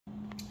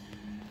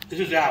This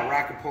is Al,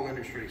 Rack and Pull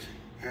Industries,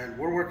 and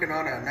we're working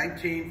on a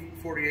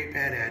 1948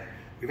 panhead.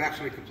 We've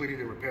actually completed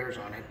the repairs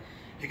on it.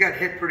 It got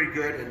hit pretty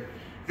good, and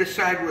this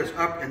side was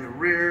up in the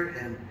rear,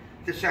 and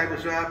this side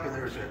was up, and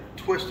there was a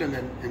twist in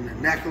the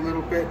neck a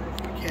little bit,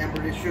 a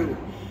camber issue.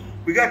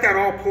 We got that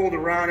all pulled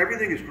around.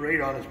 Everything is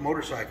great on this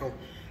motorcycle.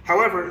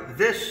 However,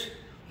 this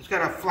has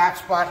got a flat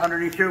spot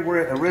underneath here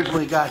where it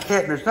originally got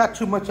hit, and there's not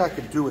too much I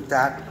could do with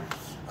that.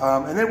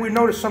 And then we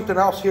noticed something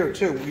else here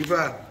too.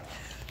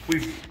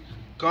 We've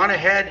gone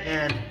ahead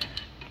and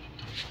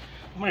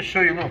I'm going to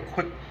show you a little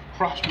quick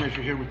cross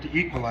measure here with the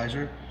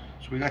equalizer.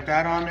 So we got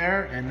that on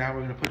there, and now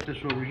we're going to put this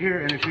over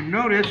here. And if you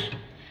notice,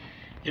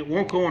 it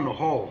won't go in the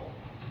hole.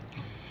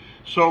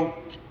 So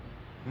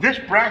this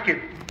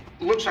bracket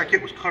looks like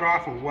it was cut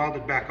off and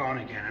welded back on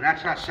again, and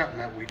that's not something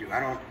that we do.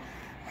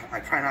 I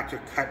try not to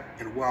cut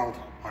and weld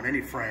on any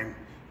frame.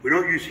 We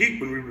don't use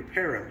heat when we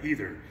repair them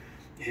either.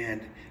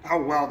 And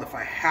I'll weld if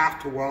I have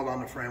to weld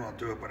on the frame, I'll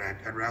do it, but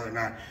I'd rather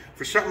not.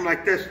 For something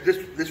like this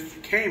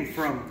came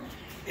from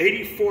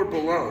 84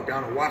 Below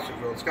down in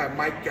Watsonville. It's got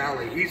Mike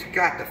Galley. He's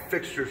got the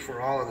fixtures for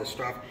all of this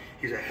stuff.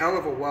 He's a hell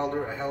of a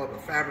welder, a hell of a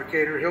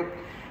fabricator.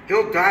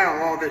 He'll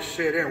dial all this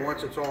shit in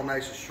once it's all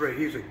nice and straight.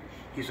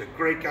 He's a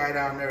great guy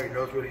down there. He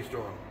knows what he's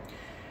doing.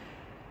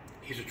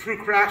 He's a true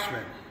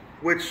craftsman,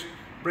 which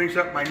brings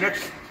up my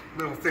next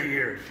little thing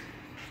here.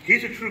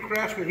 He's a true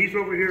craftsman. He's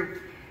over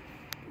here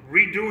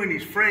redoing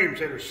these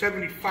frames that are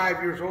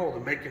 75 years old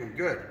and making them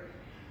good.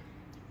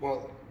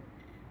 Well,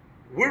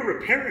 we're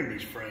repairing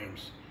these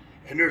frames,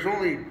 and there's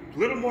only a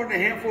little more than a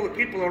handful of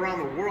people around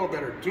the world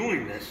that are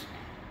doing this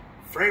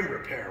frame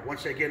repair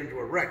once they get into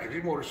a wreck.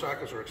 These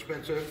motorcycles are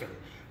expensive, and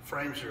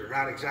frames are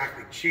not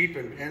exactly cheap,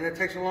 and it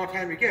takes a long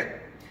time to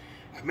get.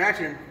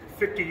 Imagine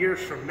 50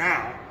 years from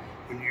now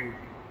when you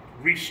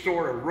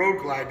restore a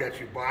Road Glide that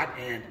you bought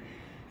and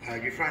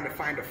you're trying to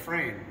find a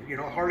frame. You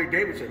know, Harley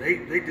Davidson,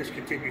 they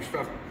discontinue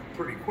stuff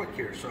pretty quick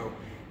here, so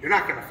you're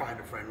not going to find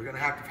a frame. We're going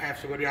to have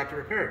somebody out to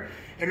repair it.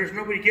 And there's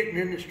nobody getting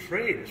in this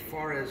trade as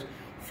far as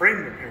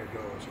frame repair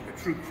goes. And a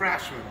true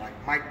craftsman like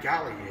Mike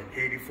Galley at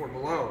 84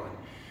 Below,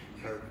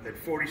 and at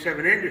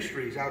 47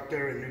 Industries out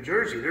there in New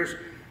Jersey. There's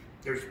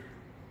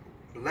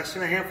less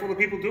than a handful of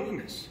people doing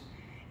this.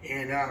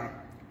 And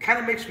kind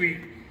of makes me,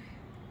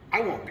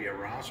 I won't be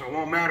around, so it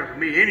won't matter to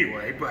me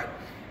anyway, but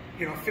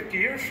you know, 50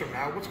 years from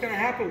now, what's going to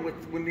happen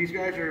when these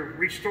guys are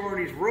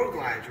restoring these Road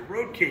Glides or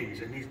Road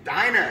Kings and these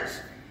Dynas?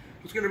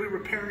 Who's going to be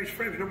repairing these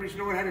frames? Nobody's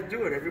knowing how to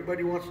do it.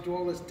 Everybody wants to do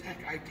all this tech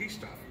IT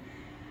stuff.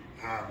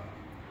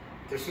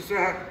 It's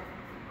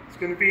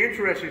going to be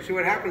interesting to see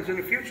what happens in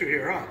the future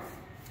here, huh?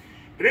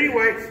 But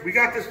anyway, we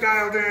got this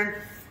dialed in.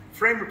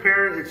 Frame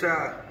repair, it's,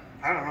 I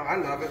don't know, I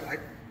love it.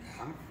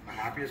 I'm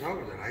happy as hell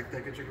with it. I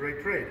think it's a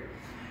great trade.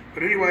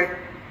 But anyway,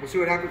 we'll see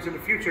what happens in the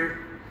future.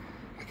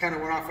 I kind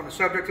of went off on the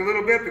subject a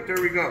little bit, but there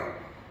we go.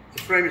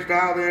 The frame is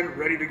dialed in,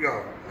 ready to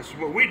go. This is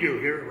what we do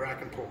here at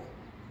Rack and Pull.